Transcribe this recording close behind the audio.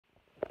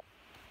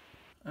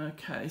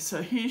Okay,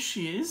 so here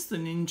she is, the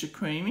Ninja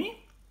Creami,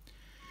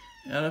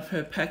 out of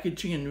her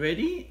packaging and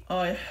ready.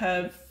 I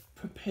have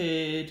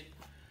prepared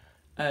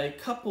a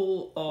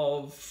couple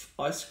of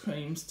ice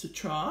creams to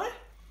try.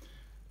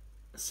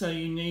 So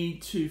you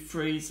need to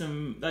freeze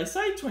them. They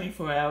say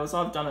 24 hours.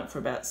 I've done it for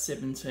about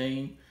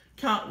 17.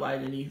 Can't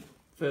wait any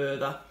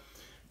further.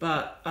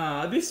 But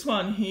this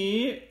one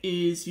here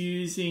is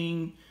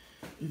using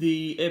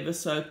the ever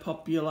so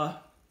popular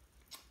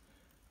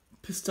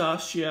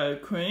pistachio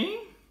cream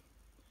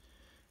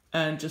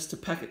and just a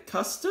packet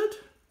custard.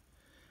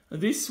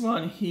 This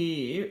one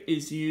here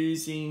is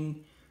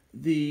using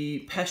the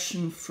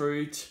passion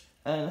fruit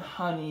and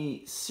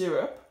honey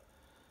syrup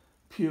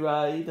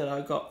puree that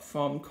I got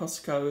from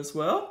Costco as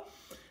well,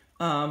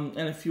 and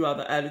a few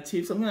other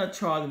additives. I'm going to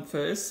try them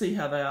first, see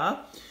how they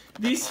are.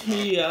 This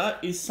here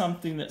is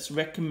something that's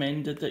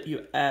recommended that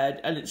you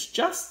add, and it's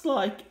just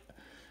like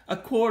a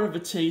quarter of a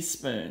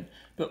teaspoon,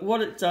 but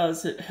what it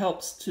does, it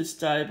helps to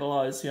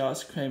stabilize the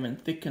ice cream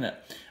and thicken it.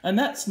 And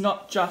that's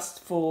not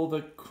just for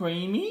the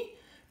creamy,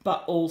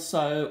 but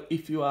also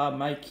if you are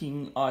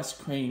making ice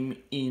cream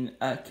in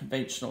a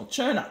conventional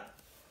churner.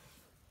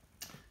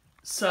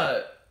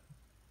 So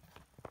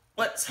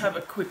let's have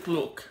a quick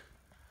look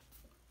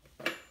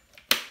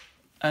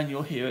and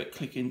you'll hear it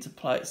click into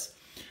place.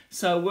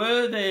 So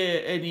were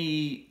there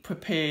any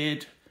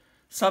prepared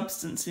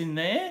substance in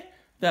there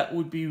that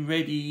would be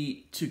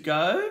ready to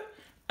go?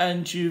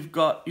 And you've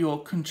got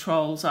your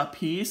controls up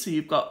here. So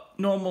you've got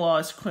normal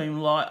ice cream,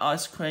 light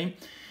ice cream,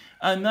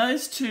 and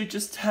those two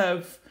just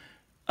have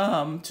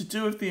to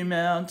do with the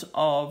amount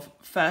of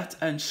fat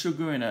and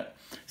sugar in it.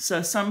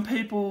 So some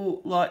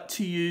people like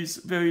to use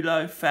very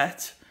low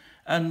fat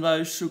and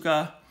low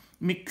sugar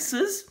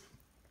mixes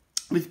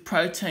with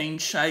protein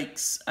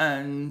shakes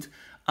and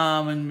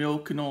almond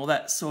milk and all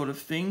that sort of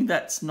thing.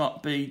 That's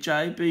not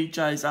BJ.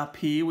 BJ's up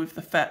here with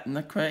the fat and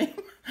the cream.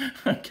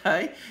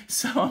 Okay,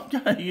 so I'm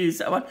going to use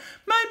that one.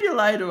 Maybe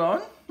later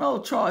on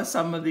I'll try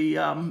some of the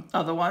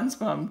other ones,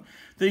 but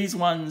these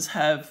ones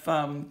have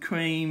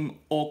cream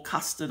or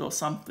custard or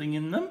something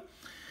in them.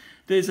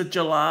 There's a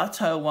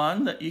gelato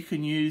one that you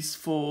can use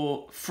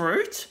for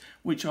fruit,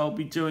 which I'll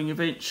be doing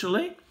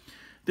eventually.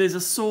 There's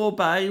a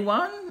sorbet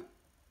one.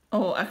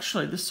 Oh,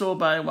 actually, the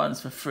sorbet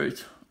one's for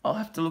fruit. I'll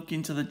have to look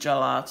into the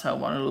gelato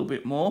one a little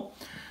bit more.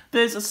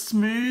 There's a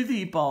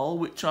smoothie bowl,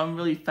 which I'm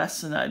really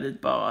fascinated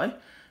by.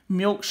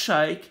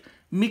 Milkshake,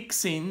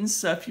 mix-ins.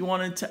 So if you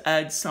wanted to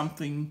add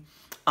something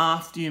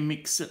after you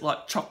mix it,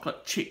 like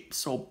chocolate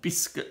chips or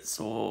biscuits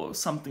or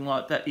something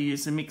like that, you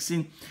use a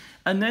mix-in.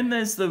 And then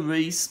there's the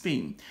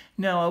respin.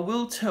 Now, I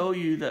will tell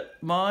you that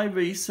my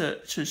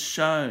research has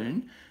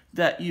shown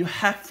that you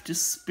have to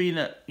spin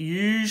it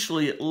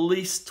usually at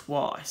least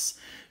twice.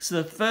 So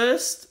the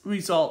first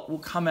result will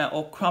come out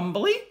all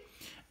crumbly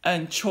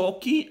and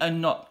chalky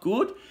and not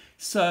good.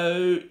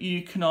 So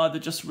you can either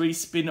just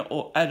respin it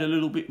or add a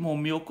little bit more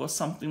milk or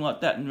something like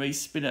that and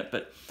respin it.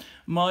 But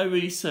my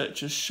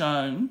research has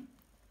shown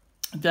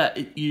that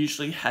it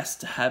usually has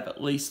to have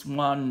at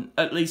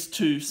least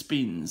two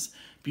spins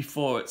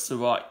before it's the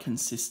right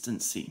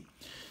consistency.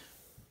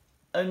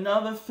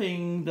 Another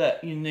thing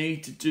that you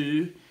need to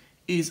do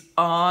is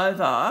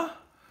either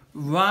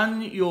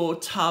run your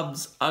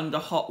tubs under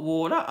hot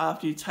water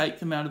after you take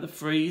them out of the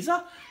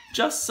freezer,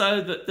 just so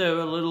that they're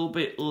a little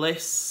bit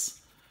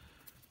less,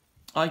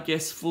 I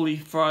guess, fully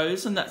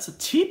frozen. That's a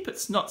tip.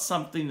 It's not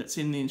something that's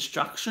in the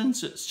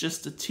instructions. It's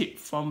just a tip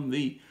from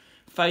the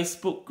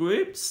Facebook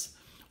groups.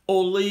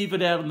 Or leave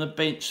it out on the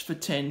bench for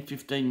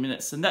 10-15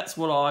 minutes. And that's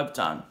what I've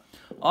done.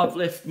 I've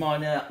left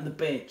mine out on the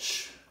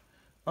bench.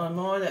 I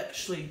might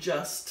actually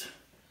just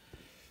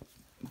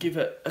give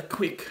it a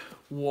quick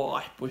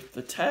wipe with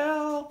the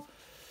towel.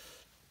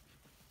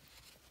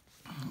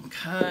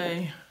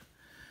 Okay.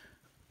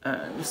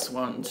 And this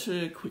one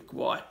too, quick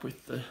wipe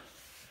with the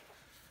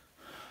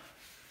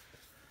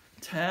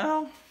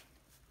towel.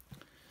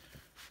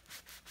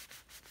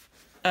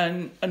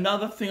 And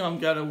another thing I'm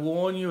going to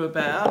warn you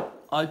about,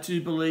 I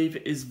do believe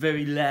it is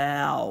very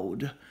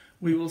loud.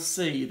 We will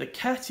see. The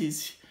cat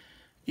is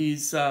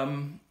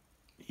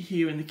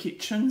here in the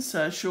kitchen,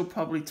 so she'll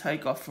probably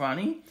take off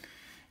running.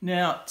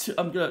 Now,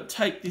 I'm going to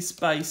take this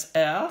base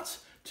out.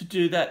 To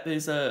do that,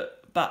 there's a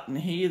button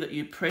here that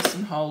you press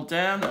and hold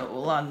down. It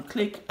will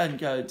unclick and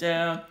go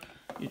down.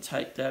 You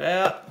take that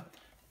out,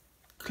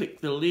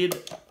 click the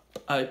lid,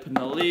 open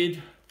the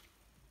lid.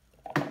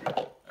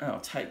 And I'll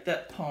take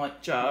that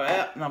pint jar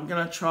out, and I'm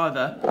going to try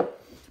the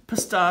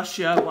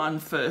pistachio one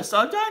first.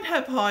 I don't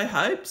have high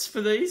hopes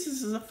for these.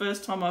 This is the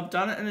first time I've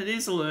done it, and it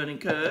is a learning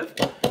curve.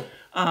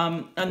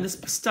 And this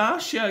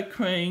pistachio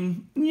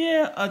cream,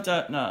 yeah, I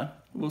don't know.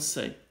 We'll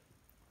see.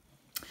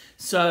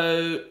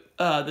 So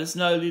there's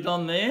no lid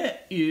on there.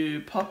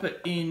 You pop it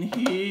in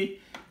here.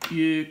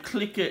 You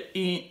click it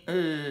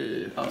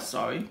in. Oh,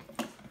 sorry.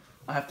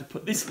 I have to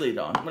put this lid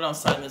on. When I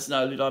was saying there's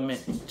no lid, I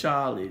meant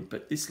jar lid,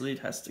 but this lid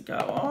has to go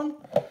on.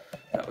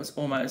 That was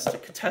almost a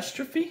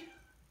catastrophe.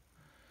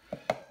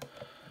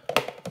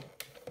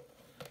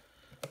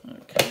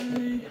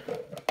 Okay.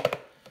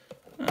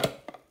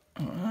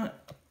 All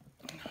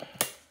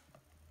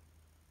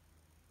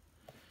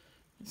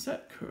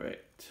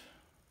correct.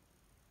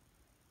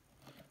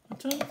 I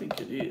don't think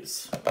it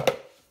is.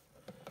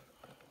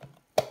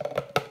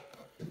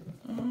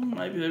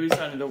 Maybe there is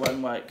only the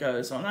one way it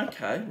goes on.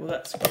 Okay, well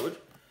that's good.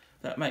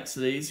 That makes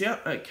it easier.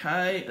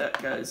 Okay,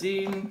 that goes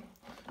in.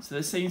 So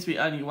there seems to be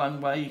only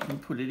one way you can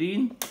put it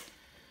in.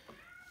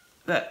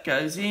 That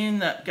goes in,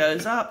 that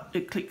goes up,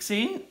 it clicks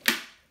in.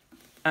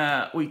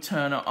 We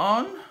turn it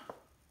on.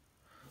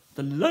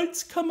 The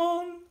lights come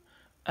on.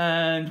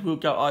 And we'll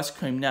go ice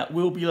cream. Now it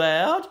will be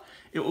loud.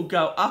 It will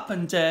go up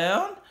and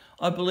down.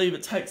 I believe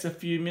it takes a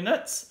few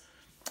minutes.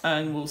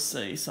 And we'll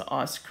see. So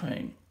ice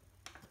cream.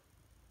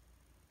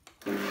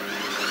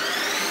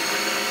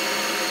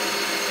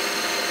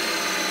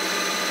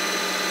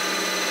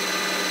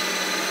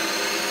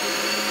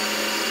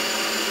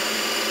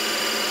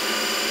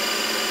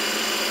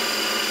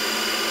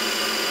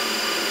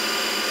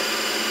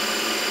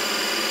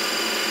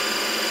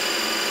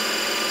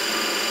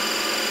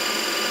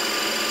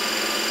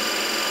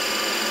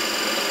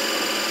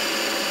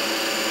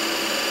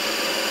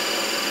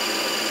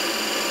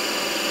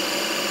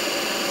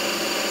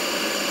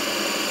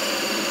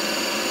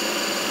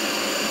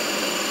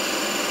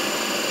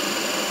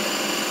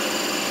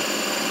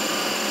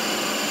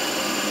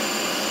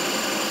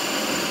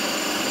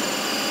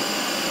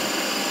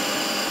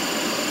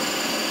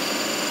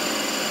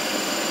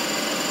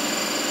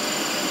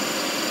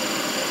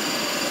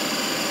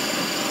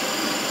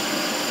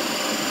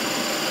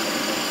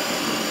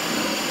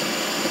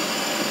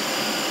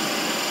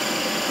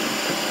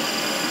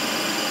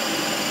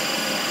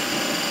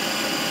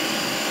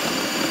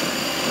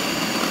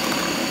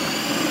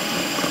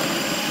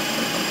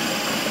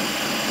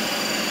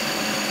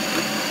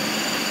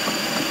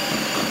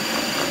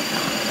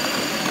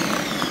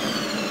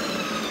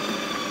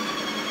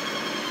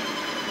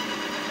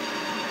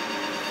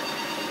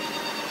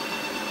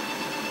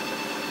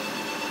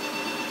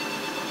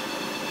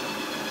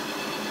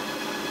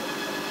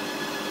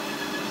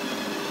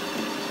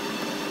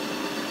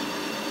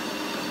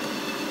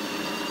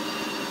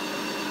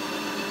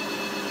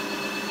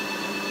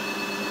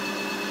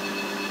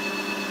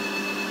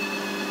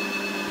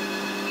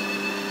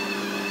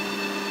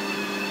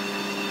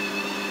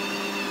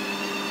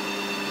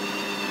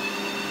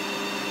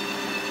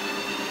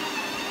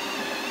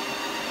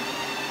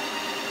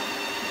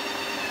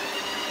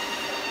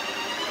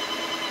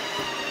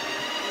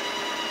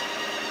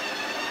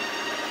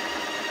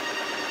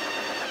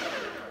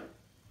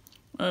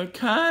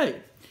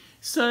 Okay,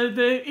 so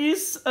there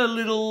is a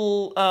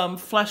little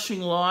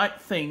flashing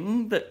light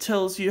thing that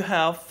tells you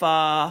how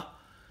far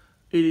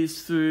it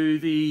is through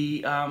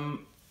the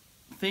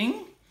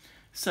thing.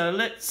 So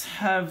let's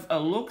have a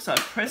look. So I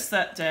press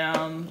that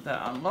down,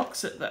 that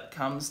unlocks it, that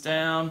comes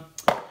down.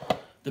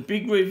 The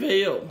big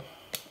reveal.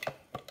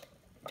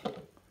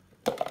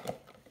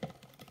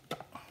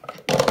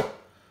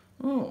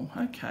 Oh,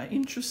 okay,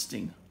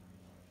 interesting.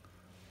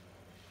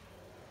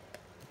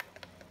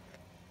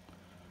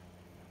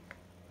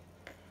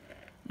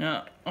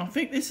 Now, I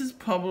think this is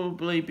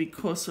probably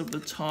because of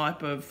the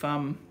type of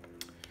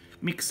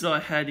mix that I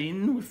had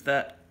in with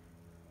that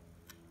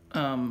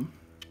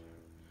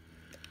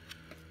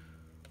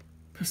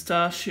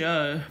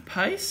pistachio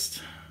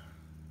paste.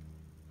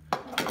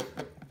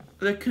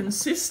 The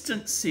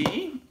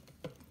consistency,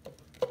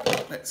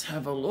 let's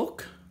have a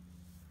look.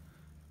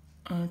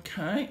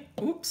 Okay,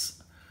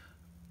 oops.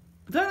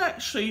 That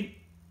actually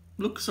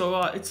looks all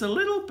right. It's a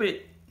little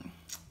bit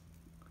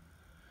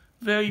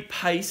very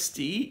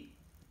pasty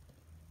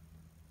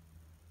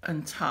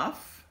and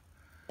tough.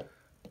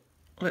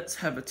 Let's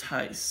have a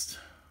taste.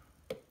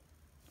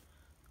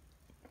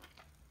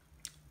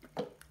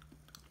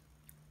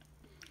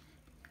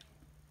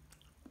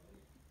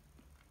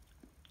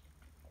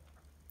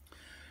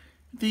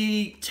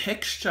 The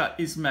texture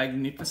is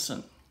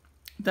magnificent.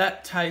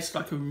 That tastes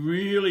like a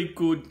really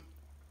good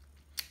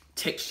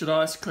textured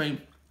ice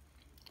cream.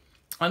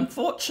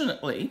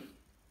 Unfortunately,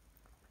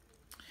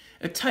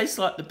 it tastes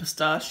like the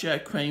pistachio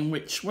cream,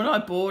 which when I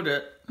bought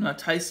it and I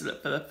tasted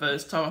it for the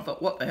first time, I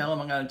thought, what the hell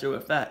am I going to do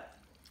with that?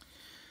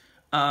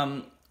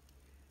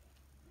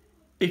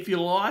 If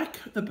you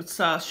like the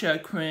pistachio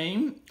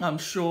cream, I'm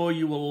sure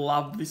you will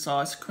love this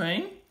ice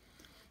cream.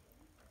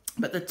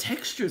 But the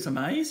texture is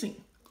amazing.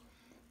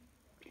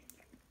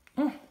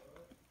 Oh.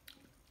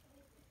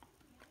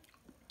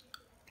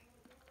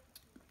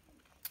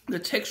 The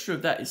texture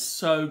of that is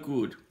so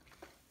good.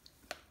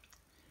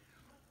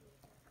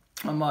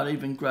 I might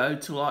even grow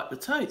to like the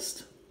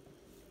taste.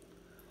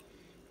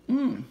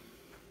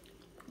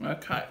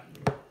 Okay.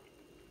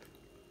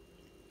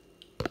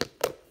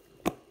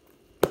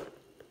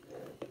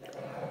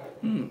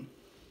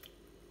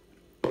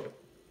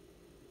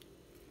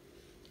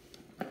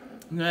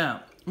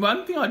 Now,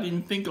 one thing I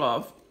didn't think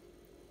of,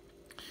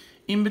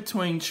 in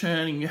between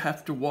churning you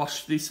have to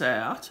wash this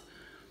out.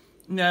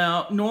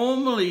 Now,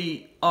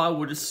 normally I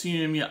would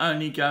assume you're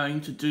only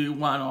going to do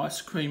one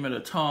ice cream at a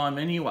time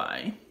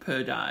anyway,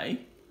 per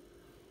day.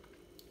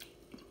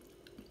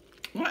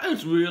 That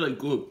is really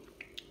good.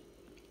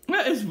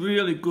 That is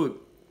really good.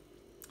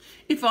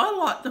 if I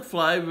like the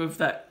flavour of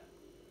that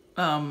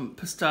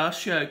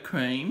pistachio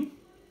cream,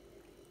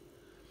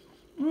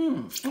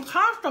 I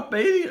can't stop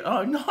eating it.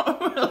 I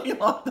not really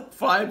like the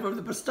flavour of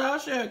the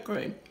pistachio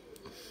cream.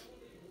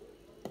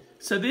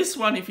 So this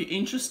one, if you're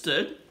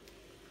interested,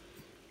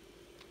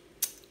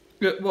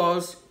 it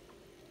was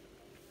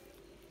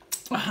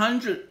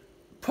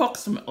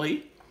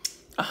approximately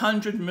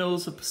 100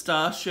 mils of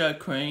pistachio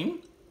cream,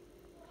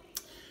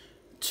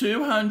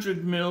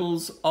 200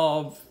 mils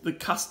of the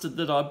custard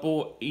that I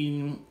bought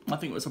in, I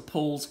think it was a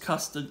Paul's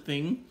custard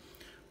thing,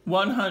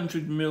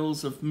 100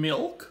 mils of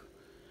milk,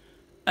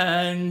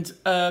 and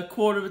a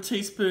quarter of a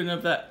teaspoon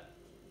of that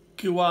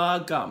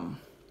guar gum.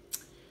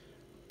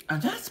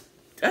 And that's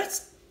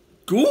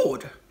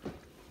good.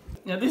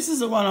 Now this is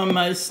the one I'm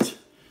most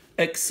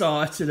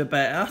excited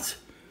about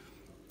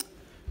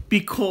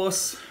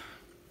because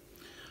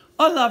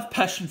I love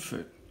passion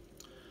fruit.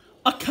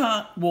 I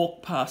can't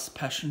walk past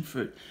passion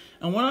fruit.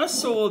 And when I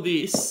saw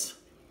this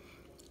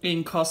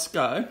in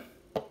Costco,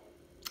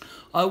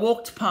 I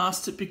walked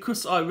past it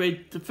because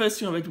the first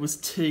thing I read was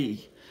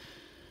tea.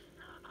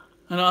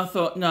 And I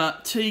thought, nah,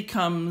 tea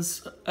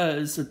comes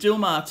as a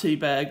Dilmah tea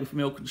bag with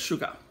milk and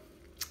sugar.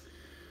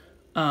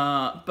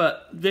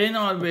 But then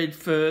I read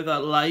further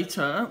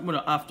later,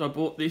 after I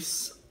bought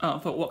this, I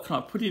thought, what can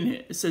I put in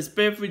here? It says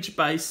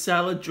beverage-based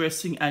salad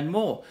dressing and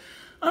more.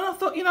 And I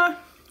thought, you know,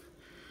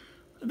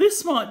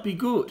 this might be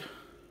good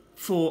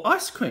for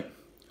ice cream.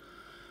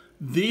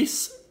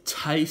 This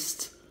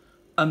tastes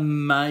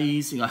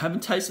amazing. I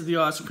haven't tasted the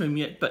ice cream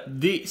yet,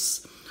 but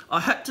this, I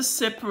had to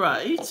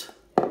separate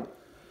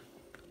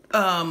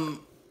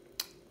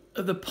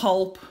the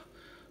pulp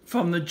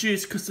from the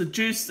juice because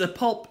the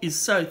pulp is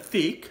so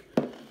thick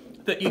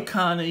that you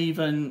can't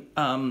even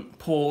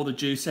pour the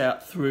juice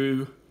out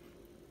through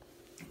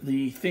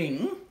the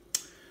thing,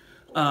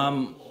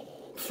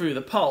 through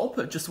the pulp.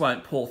 It just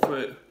won't pour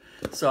through.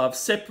 So I've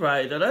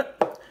separated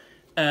it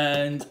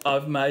and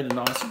I've made an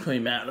ice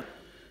cream out of it.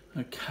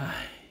 Okay.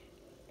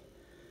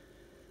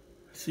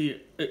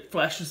 See, it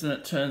flashes and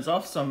it turns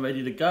off, so I'm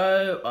ready to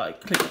go. I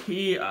click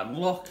here,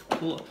 unlock.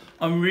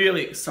 I'm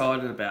really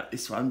excited about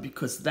this one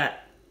because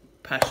that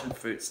passion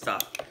fruit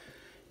stuff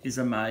is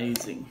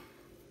amazing.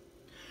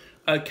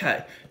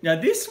 Okay, now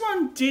this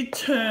one did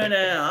turn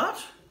out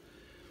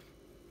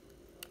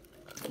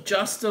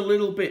just a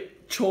little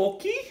bit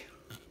chalky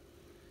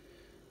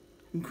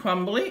and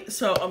crumbly,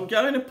 so I'm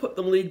going to put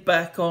the lid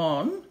back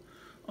on.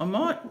 I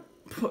might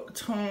put a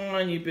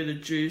tiny bit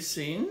of juice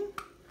in.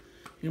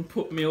 You can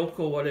put milk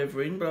or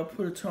whatever in, but I'll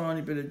put a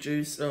tiny bit of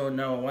juice. Oh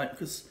no, I won't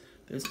because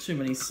there's too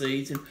many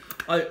seeds in.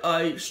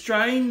 I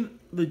strained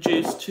the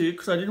juice too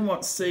because I didn't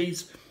want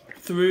seeds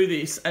through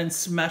this and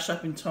smash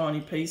up in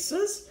tiny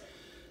pieces.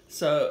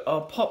 So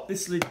I'll pop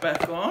this lid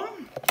back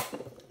on.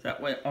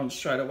 That went on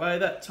straight away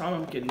that time.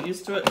 I'm getting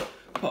used to it.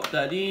 Pop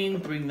that in,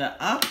 bring that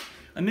up.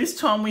 And this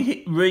time we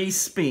hit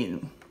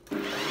respin.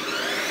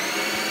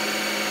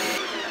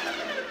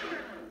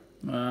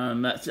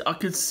 That's it. I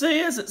can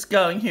see as it's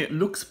going here, it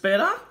looks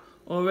better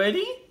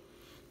already.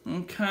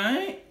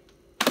 Okay.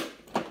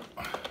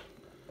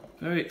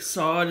 Very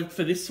excited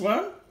for this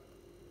one.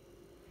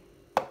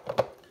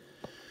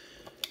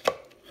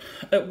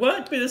 It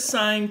won't be the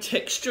same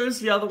texture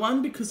as the other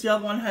one because the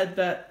other one had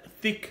that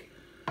thick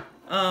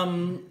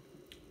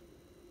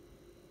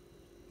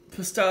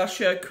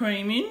pistachio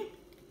cream in.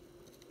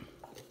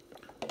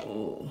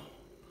 Oh,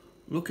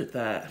 look at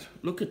that.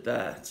 Look at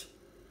that.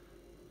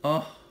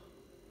 Oh,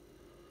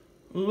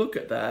 look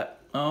at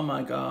that. Oh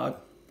my God.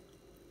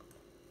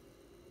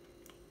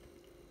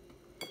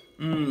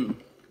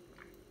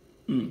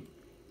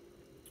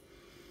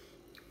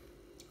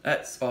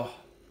 That's, oh.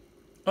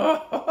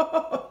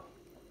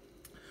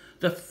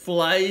 The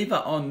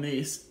flavour on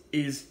this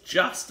is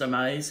just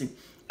amazing.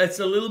 It's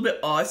a little bit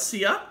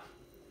icier,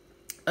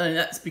 and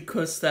that's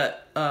because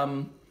that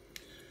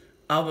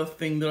other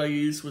thing that I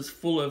used was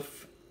full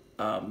of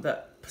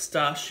that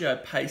pistachio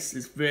paste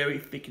is very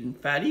thick and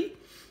fatty.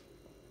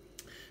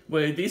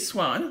 Where this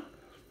one,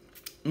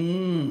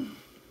 oh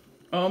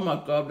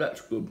my God, that's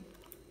good.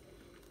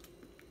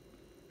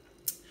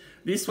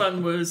 This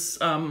one was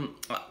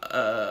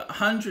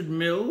 100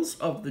 mils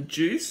of the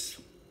juice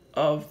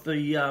of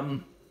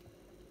the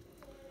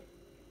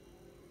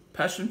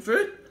passion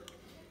fruit.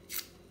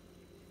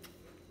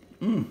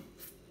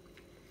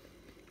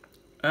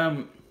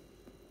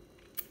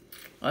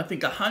 I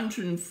think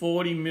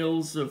 140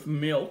 mils of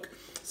milk.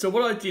 So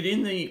what I did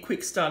in the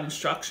quick start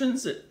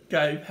instructions, it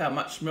gave how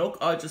much milk.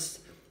 I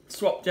just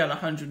swapped down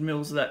 100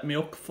 mils of that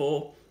milk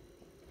for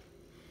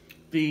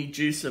the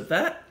juice of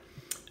that.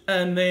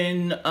 And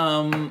then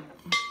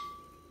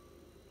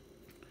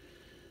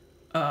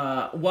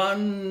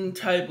 1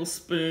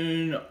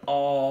 tablespoon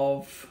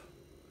of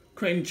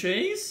cream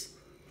cheese,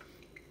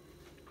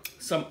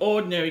 some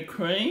ordinary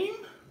cream,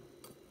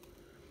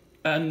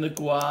 and the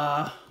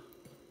guar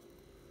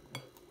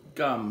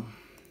gum.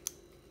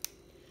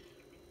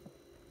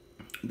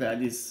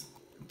 That is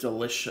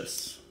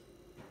delicious.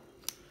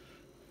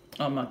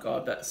 Oh my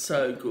God, that's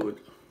so good.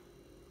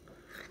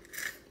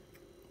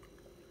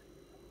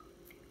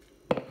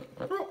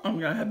 Oh, I'm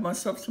going to have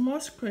myself some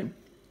ice cream.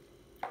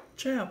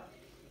 Ciao.